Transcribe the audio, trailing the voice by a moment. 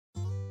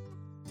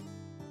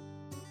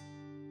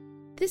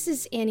This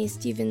is Annie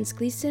Stevens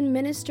Gleason,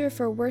 Minister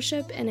for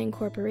Worship and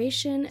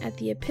Incorporation at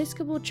the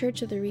Episcopal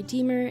Church of the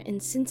Redeemer in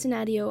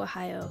Cincinnati,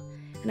 Ohio,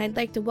 and I'd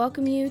like to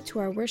welcome you to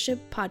our worship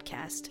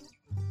podcast.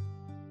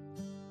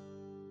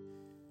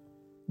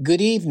 Good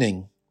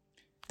evening.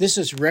 This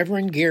is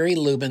Reverend Gary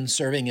Lubin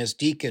serving as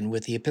deacon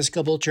with the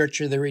Episcopal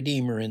Church of the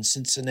Redeemer in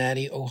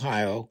Cincinnati,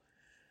 Ohio.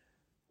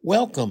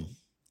 Welcome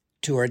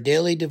to our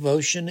daily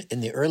devotion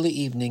in the early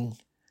evening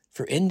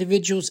for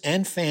individuals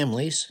and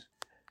families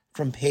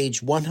from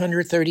page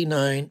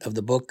 139 of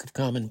the Book of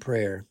Common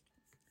Prayer.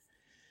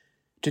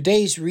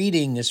 Today's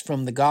reading is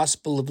from the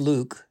Gospel of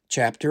Luke,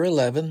 chapter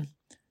 11,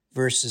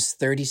 verses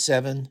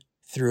 37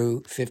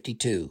 through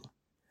 52.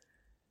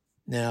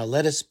 Now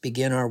let us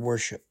begin our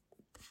worship.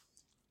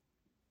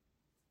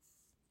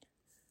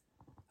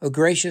 O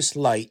gracious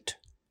light,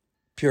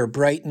 pure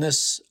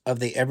brightness of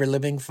the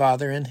ever-living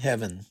Father in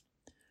heaven,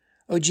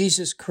 O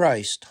Jesus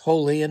Christ,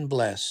 holy and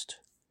blessed,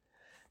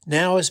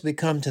 now as we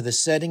come to the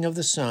setting of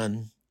the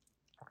sun,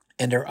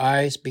 and our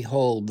eyes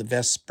behold the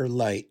vesper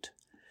light,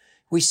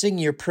 we sing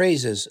your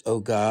praises, O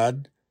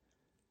God,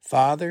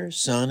 Father,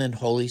 Son, and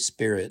Holy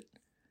Spirit.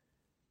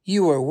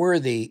 You are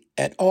worthy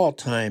at all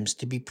times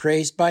to be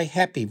praised by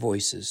happy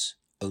voices,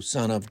 O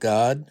Son of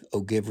God, O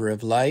Giver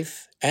of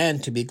life,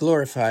 and to be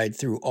glorified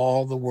through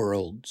all the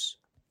worlds.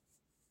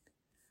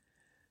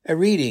 A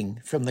reading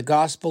from the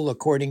Gospel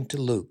according to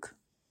Luke.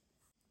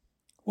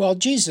 While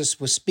Jesus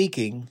was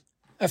speaking,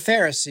 a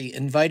Pharisee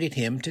invited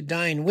him to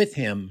dine with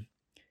him.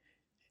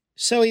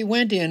 So he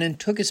went in and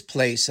took his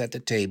place at the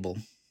table.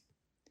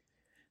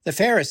 The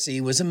Pharisee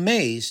was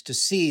amazed to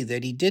see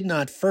that he did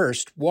not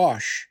first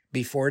wash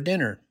before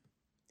dinner.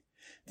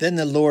 Then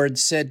the Lord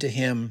said to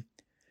him,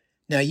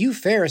 "Now you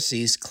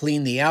Pharisees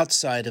clean the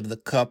outside of the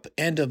cup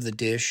and of the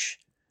dish,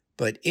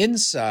 but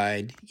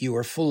inside you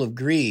are full of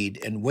greed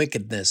and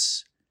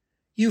wickedness.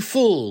 You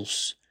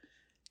fools!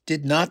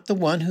 Did not the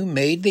one who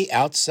made the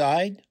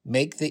outside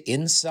make the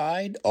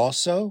inside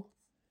also?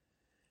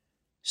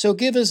 So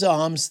give as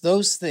alms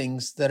those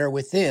things that are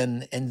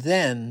within, and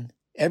then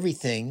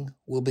everything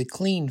will be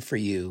clean for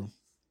you.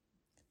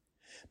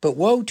 But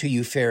woe to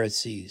you,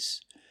 Pharisees!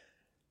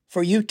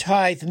 For you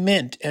tithe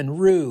mint and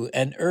rue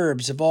and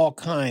herbs of all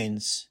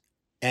kinds,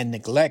 and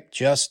neglect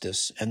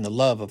justice and the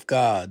love of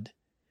God.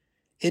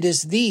 It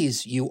is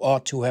these you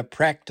ought to have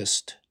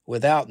practiced,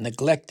 without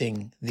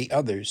neglecting the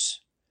others.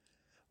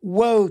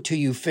 Woe to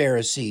you,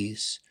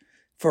 Pharisees!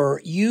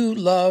 For you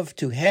love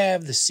to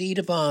have the seat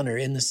of honor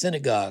in the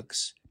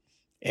synagogues,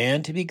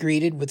 and to be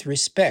greeted with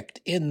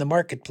respect in the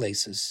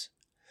marketplaces.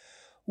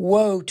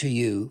 Woe to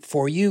you,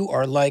 for you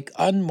are like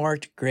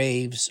unmarked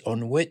graves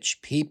on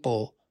which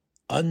people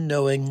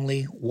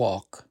unknowingly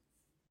walk."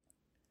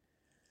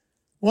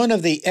 One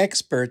of the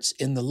experts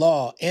in the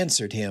law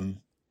answered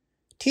him,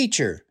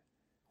 "Teacher,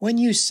 when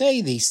you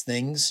say these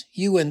things,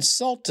 you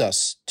insult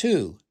us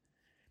too."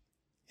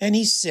 And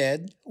he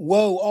said,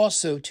 "Woe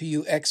also to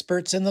you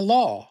experts in the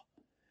law,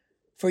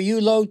 for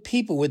you load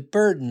people with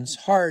burdens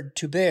hard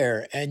to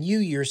bear, and you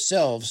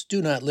yourselves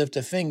do not lift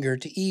a finger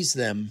to ease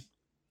them.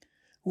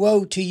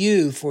 Woe to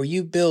you, for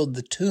you build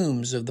the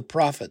tombs of the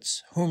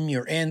prophets whom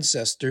your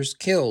ancestors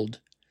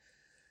killed.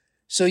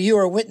 So you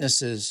are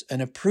witnesses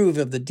and approve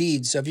of the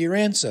deeds of your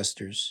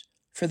ancestors,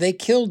 for they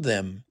killed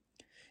them,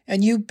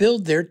 and you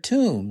build their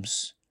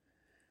tombs.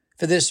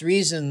 For this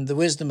reason the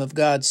wisdom of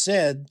God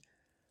said,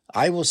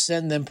 I will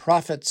send them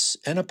prophets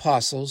and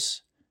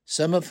apostles,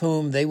 some of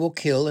whom they will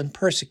kill and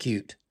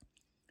persecute,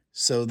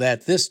 so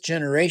that this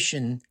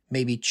generation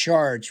may be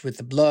charged with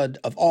the blood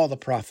of all the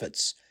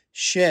prophets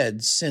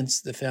shed since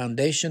the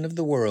foundation of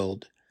the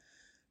world,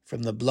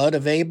 from the blood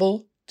of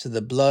Abel to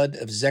the blood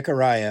of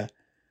Zechariah,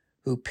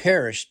 who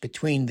perished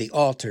between the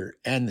altar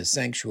and the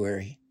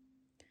sanctuary.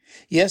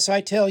 Yes,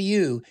 I tell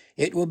you,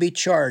 it will be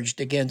charged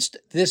against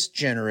this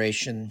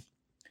generation.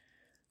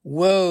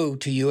 Woe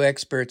to you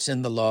experts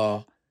in the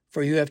law,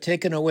 for you have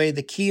taken away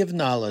the key of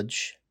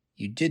knowledge.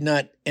 You did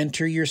not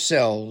enter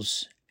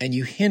yourselves, and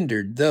you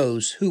hindered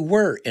those who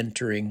were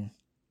entering."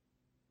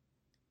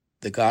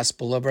 The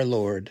Gospel of our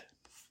Lord.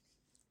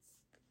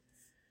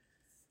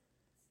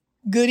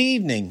 Good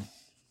evening.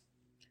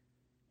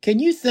 Can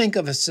you think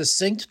of a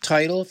succinct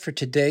title for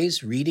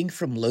today's reading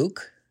from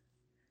Luke?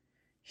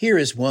 Here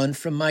is one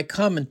from my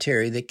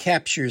commentary that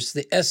captures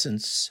the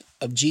essence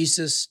of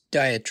Jesus'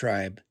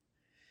 diatribe.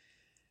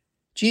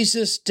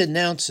 Jesus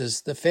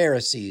denounces the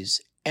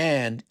Pharisees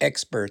and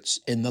experts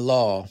in the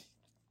law.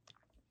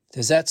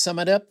 Does that sum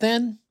it up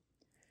then?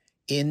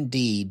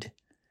 Indeed.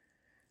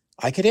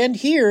 I could end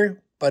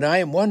here, but I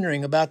am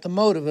wondering about the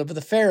motive of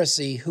the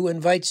Pharisee who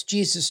invites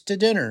Jesus to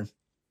dinner.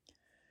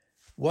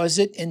 Was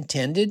it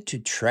intended to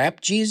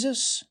trap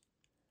Jesus?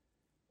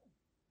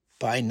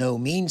 By no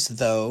means,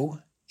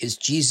 though, is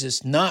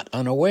Jesus not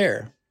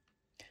unaware.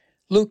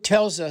 Luke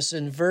tells us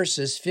in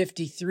verses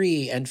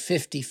 53 and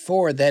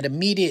 54 that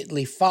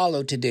immediately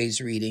follow today's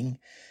reading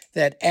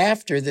that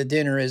after the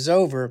dinner is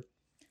over,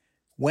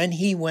 When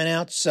he went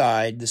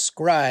outside, the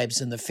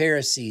scribes and the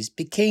Pharisees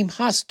became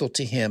hostile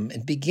to him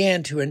and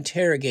began to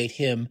interrogate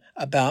him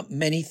about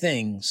many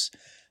things,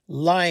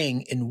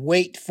 lying in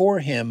wait for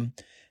him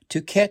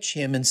to catch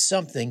him in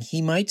something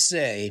he might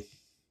say.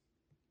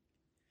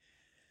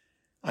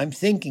 I'm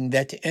thinking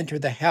that to enter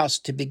the house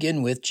to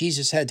begin with,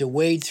 Jesus had to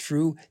wade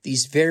through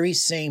these very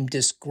same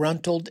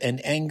disgruntled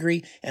and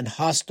angry and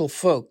hostile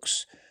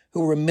folks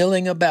who were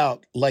milling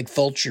about like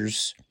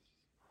vultures.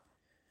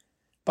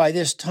 By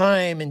this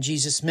time in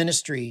Jesus'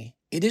 ministry,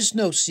 it is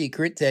no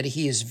secret that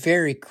he is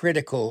very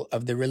critical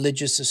of the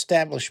religious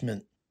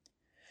establishment.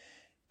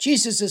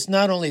 Jesus is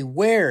not only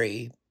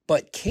wary,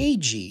 but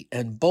cagey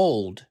and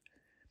bold.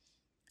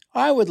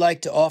 I would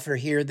like to offer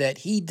here that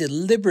he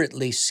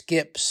deliberately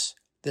skips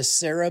the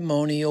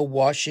ceremonial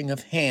washing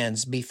of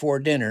hands before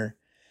dinner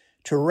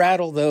to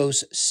rattle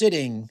those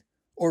sitting,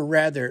 or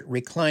rather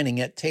reclining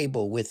at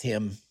table with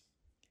him.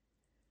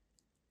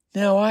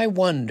 Now I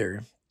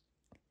wonder,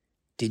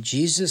 did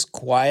Jesus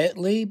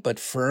quietly but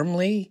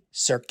firmly,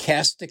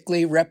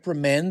 sarcastically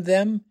reprimand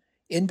them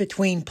in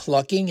between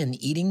plucking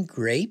and eating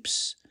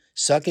grapes,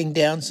 sucking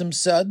down some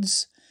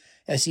suds,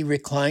 as he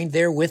reclined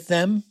there with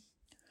them?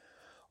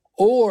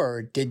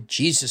 Or did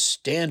Jesus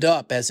stand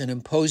up as an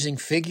imposing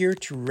figure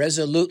to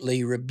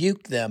resolutely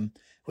rebuke them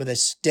with a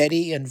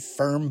steady and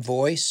firm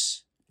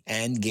voice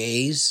and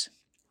gaze?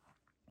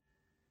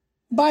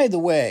 By the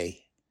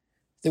way,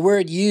 the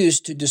word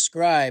used to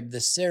describe the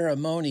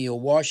ceremonial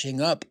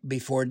washing up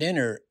before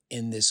dinner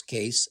in this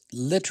case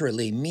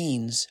literally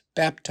means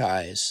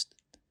baptized.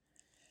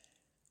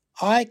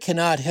 I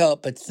cannot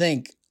help but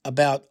think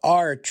about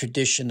our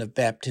tradition of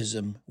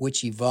baptism,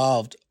 which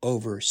evolved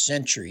over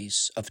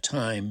centuries of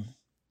time.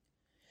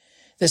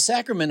 The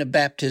sacrament of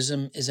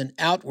baptism is an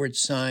outward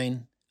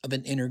sign of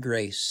an inner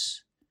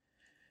grace.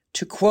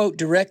 To quote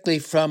directly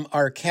from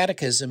our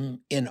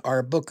catechism in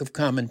our Book of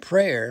Common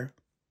Prayer,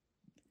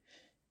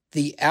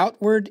 the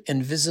outward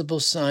and visible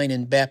sign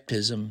in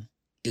baptism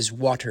is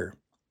water,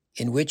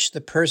 in which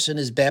the person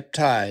is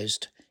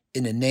baptized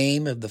in the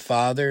name of the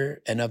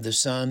Father and of the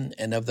Son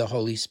and of the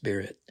Holy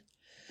Spirit.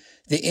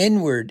 The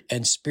inward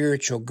and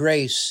spiritual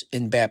grace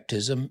in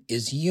baptism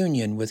is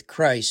union with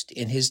Christ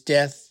in his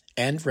death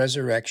and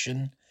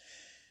resurrection,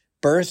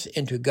 birth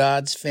into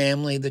God's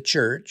family, the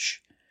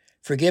Church,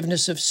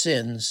 forgiveness of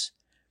sins,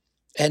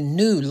 and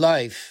new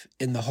life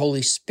in the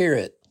Holy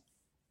Spirit.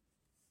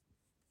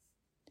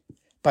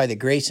 By the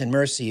grace and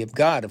mercy of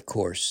God, of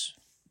course.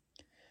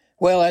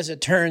 Well, as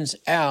it turns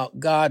out,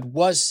 God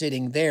was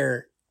sitting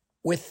there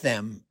with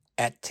them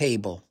at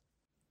table.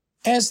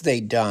 As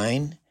they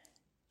dine,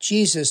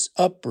 Jesus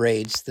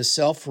upbraids the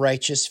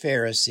self-righteous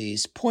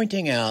Pharisees,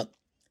 pointing out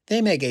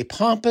they make a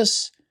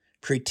pompous,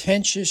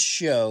 pretentious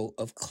show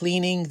of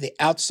cleaning the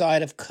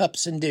outside of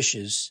cups and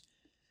dishes,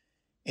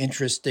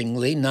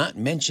 interestingly not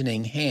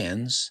mentioning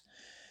hands,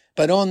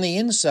 but on the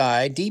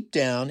inside, deep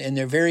down in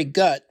their very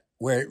gut,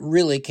 where it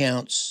really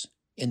counts,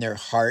 in their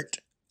heart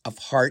of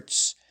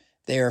hearts,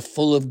 they are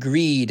full of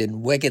greed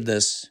and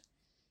wickedness.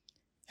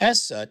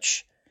 As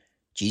such,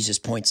 Jesus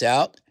points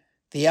out,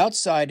 the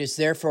outside is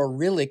therefore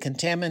really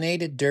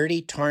contaminated,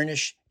 dirty,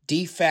 tarnished,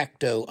 de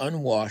facto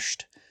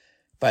unwashed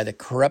by the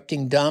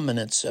corrupting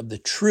dominance of the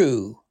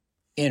true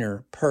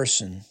inner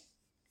person.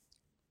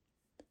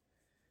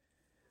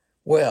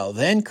 Well,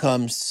 then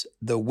comes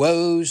the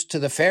woes to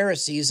the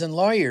Pharisees and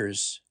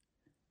lawyers.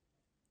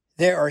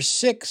 There are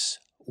 6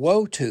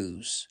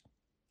 woe-tos.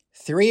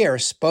 3 are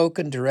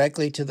spoken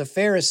directly to the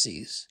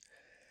Pharisees.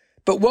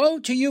 But woe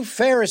to you,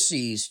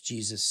 Pharisees,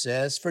 Jesus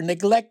says, for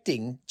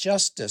neglecting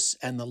justice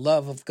and the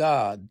love of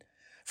God,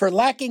 for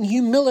lacking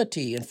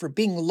humility and for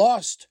being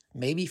lost,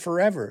 maybe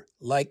forever,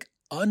 like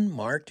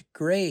unmarked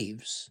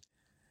graves.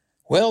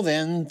 Well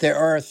then, there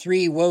are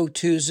 3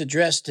 woe-tos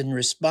addressed in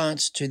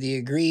response to the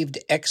aggrieved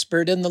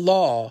expert in the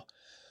law.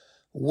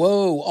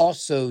 Woe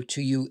also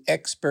to you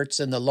experts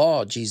in the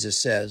law, Jesus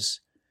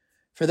says,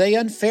 for they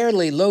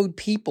unfairly load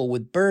people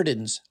with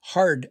burdens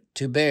hard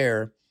to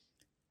bear.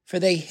 For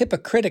they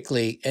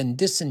hypocritically and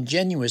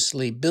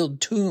disingenuously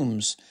build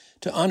tombs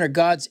to honor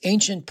God's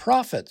ancient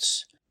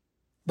prophets,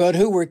 but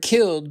who were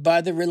killed by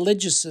the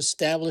religious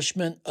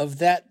establishment of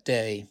that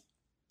day.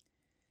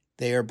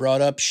 They are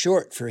brought up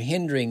short for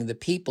hindering the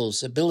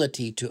people's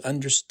ability to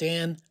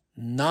understand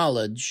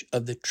knowledge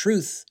of the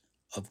truth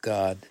of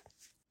God.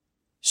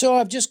 So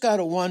I've just got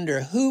to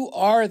wonder, who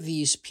are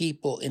these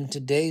people in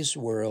today's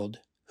world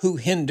who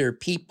hinder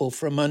people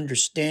from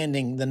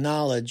understanding the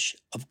knowledge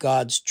of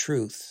God's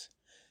truth?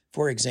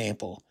 For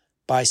example,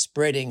 by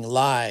spreading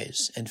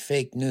lies and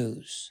fake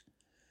news.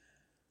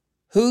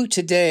 Who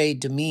today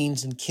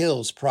demeans and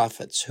kills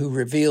prophets who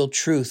reveal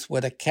truth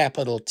with a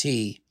capital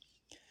T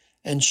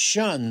and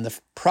shun the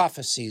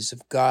prophecies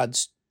of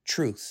God's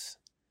truth,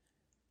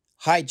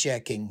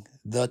 hijacking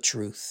the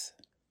truth?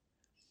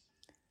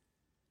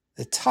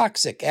 The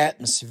toxic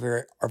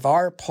atmosphere of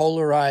our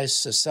polarized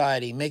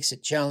society makes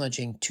it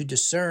challenging to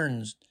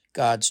discern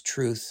God's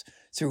truth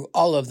through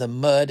all of the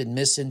mud and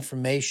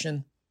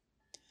misinformation.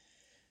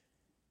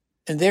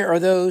 And there are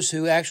those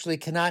who actually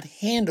cannot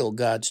handle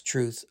God's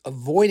truth,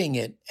 avoiding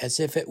it as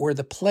if it were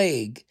the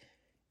plague,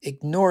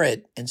 ignore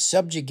it and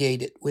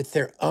subjugate it with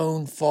their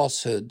own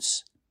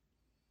falsehoods.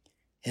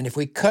 And if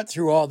we cut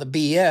through all the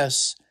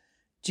BS,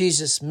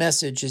 Jesus'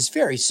 message is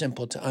very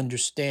simple to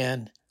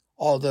understand,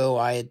 although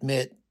I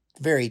admit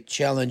very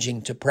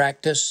challenging to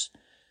practice.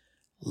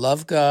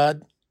 Love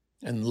God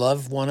and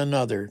love one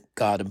another,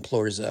 God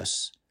implores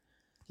us.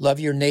 Love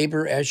your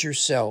neighbor as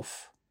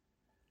yourself,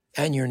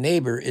 and your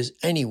neighbor is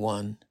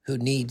anyone who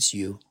needs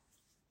you.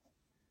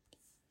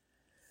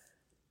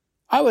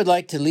 I would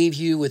like to leave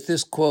you with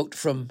this quote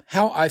from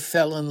How I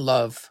Fell in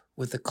Love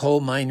with the Coal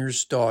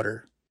Miner's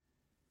Daughter,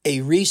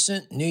 a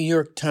recent New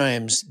York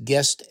Times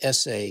guest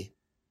essay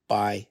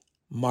by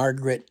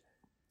Margaret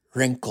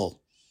Renkl.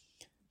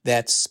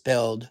 That's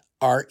spelled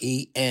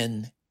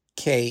Renkl,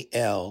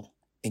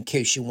 in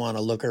case you want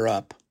to look her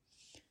up.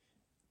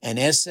 An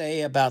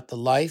essay about the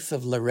life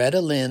of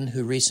Loretta Lynn,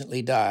 who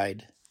recently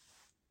died.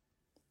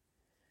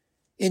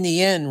 In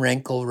the end,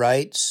 Renkl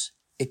writes,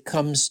 it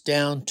comes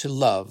down to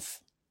love.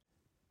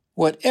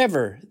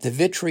 Whatever the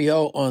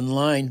vitriol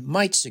online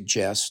might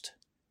suggest,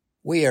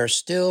 we are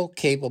still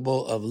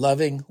capable of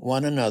loving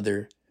one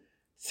another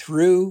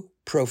through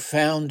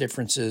profound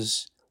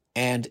differences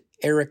and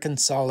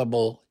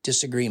irreconcilable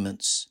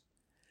disagreements.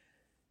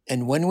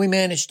 And when we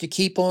manage to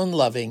keep on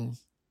loving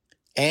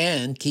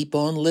and keep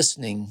on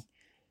listening,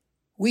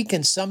 we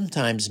can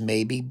sometimes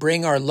maybe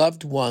bring our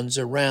loved ones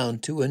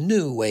around to a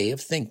new way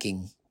of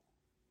thinking.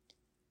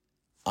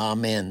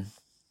 Amen.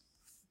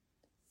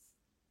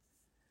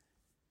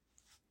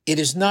 It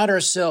is not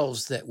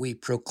ourselves that we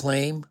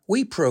proclaim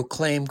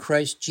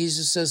Christ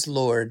Jesus as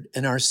Lord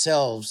and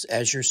ourselves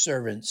as your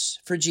servants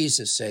for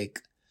Jesus' sake.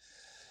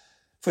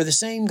 For the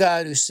same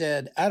God who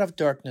said, out of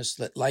darkness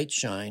let light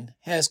shine,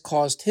 has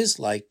caused his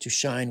light to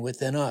shine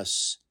within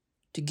us,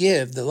 to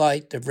give the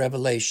light of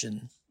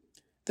revelation,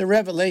 the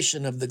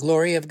revelation of the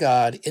glory of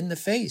God in the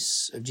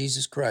face of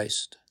Jesus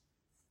Christ.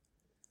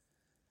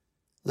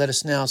 Let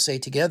us now say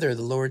together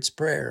the Lord's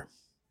Prayer.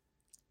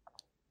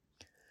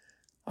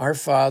 Our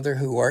Father,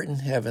 who art in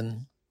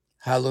heaven,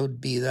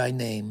 hallowed be thy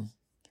name.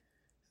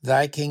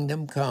 Thy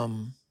kingdom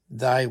come,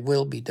 thy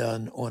will be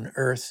done on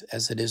earth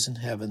as it is in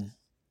heaven.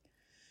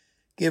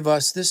 Give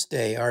us this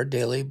day our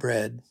daily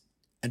bread,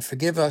 and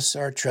forgive us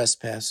our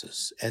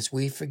trespasses, as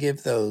we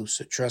forgive those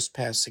who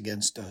trespass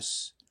against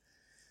us.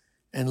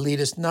 And lead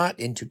us not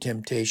into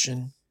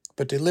temptation,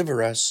 but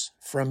deliver us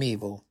from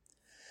evil.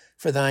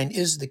 For thine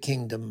is the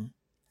kingdom,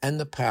 and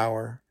the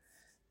power,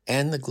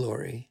 and the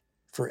glory,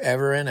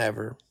 forever and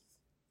ever.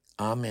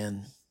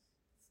 Amen.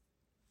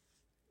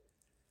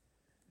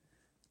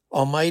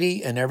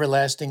 Almighty and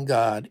everlasting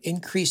God,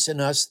 increase in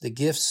us the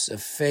gifts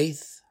of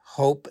faith,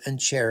 hope, and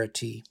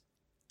charity,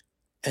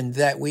 and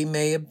that we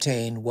may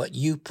obtain what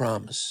you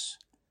promise.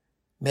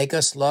 Make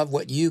us love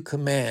what you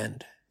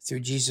command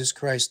through Jesus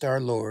Christ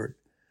our Lord,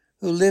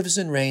 who lives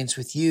and reigns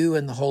with you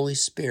and the Holy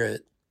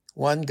Spirit,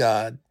 one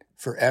God,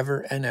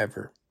 forever and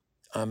ever.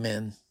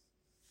 Amen.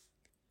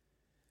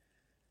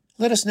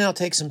 Let us now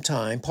take some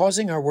time,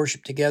 pausing our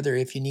worship together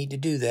if you need to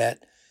do that,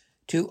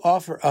 to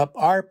offer up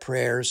our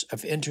prayers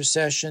of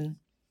intercession,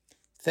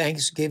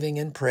 thanksgiving,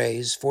 and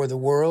praise for the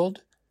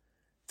world,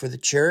 for the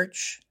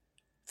church,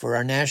 for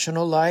our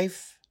national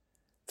life,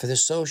 for the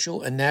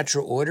social and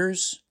natural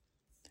orders,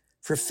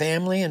 for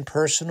family and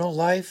personal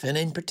life, and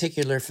in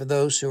particular for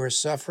those who are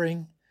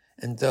suffering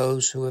and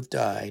those who have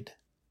died.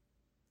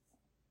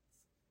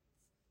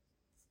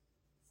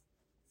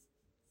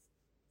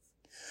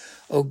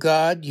 O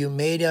God, you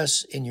made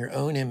us in your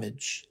own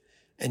image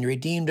and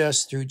redeemed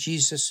us through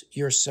Jesus,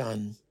 your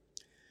Son.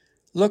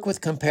 Look with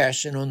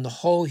compassion on the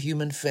whole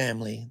human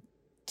family.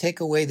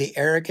 Take away the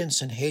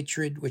arrogance and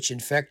hatred which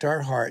infect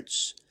our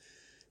hearts.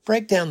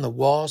 Break down the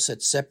walls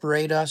that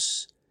separate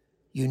us.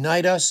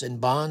 Unite us in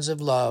bonds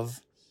of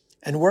love,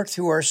 and work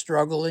through our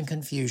struggle and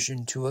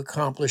confusion to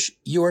accomplish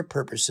your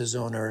purposes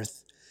on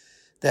earth,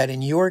 that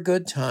in your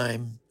good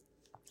time,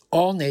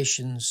 all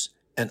nations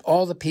and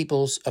all the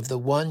peoples of the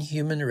one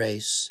human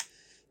race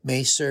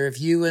may serve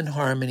you in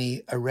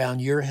harmony around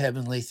your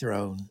heavenly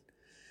throne.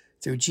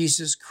 Through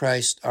Jesus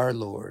Christ our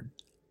Lord.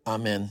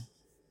 Amen.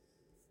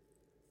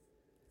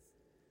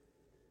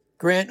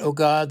 Grant, O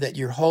God, that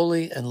your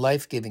holy and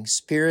life-giving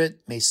Spirit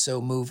may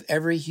so move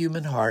every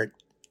human heart,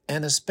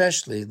 and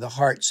especially the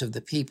hearts of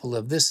the people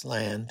of this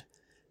land,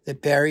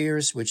 that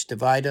barriers which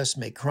divide us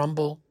may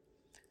crumble,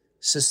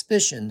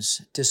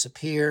 suspicions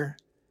disappear,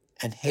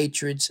 and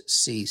hatreds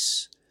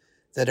cease,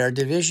 that our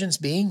divisions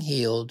being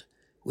healed,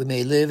 we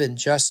may live in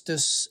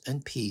justice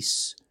and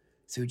peace,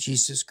 through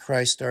Jesus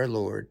Christ our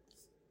Lord.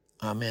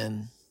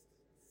 Amen.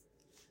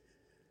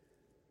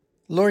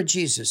 Lord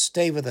Jesus,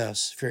 stay with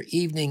us, for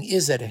evening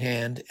is at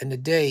hand and the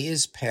day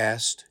is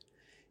past.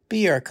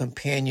 Be our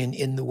companion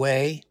in the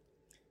way.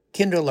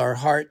 Kindle our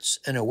hearts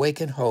and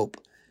awaken hope,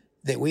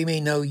 that we may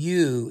know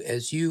you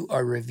as you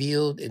are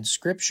revealed in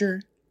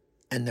Scripture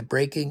and the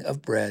breaking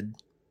of bread.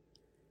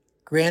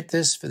 Grant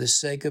this for the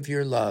sake of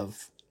your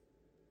love.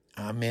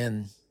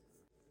 Amen.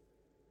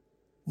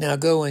 Now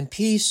go in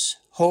peace,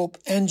 hope,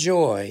 and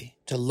joy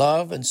to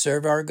love and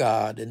serve our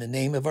God in the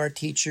name of our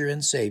teacher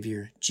and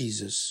Savior,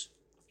 Jesus.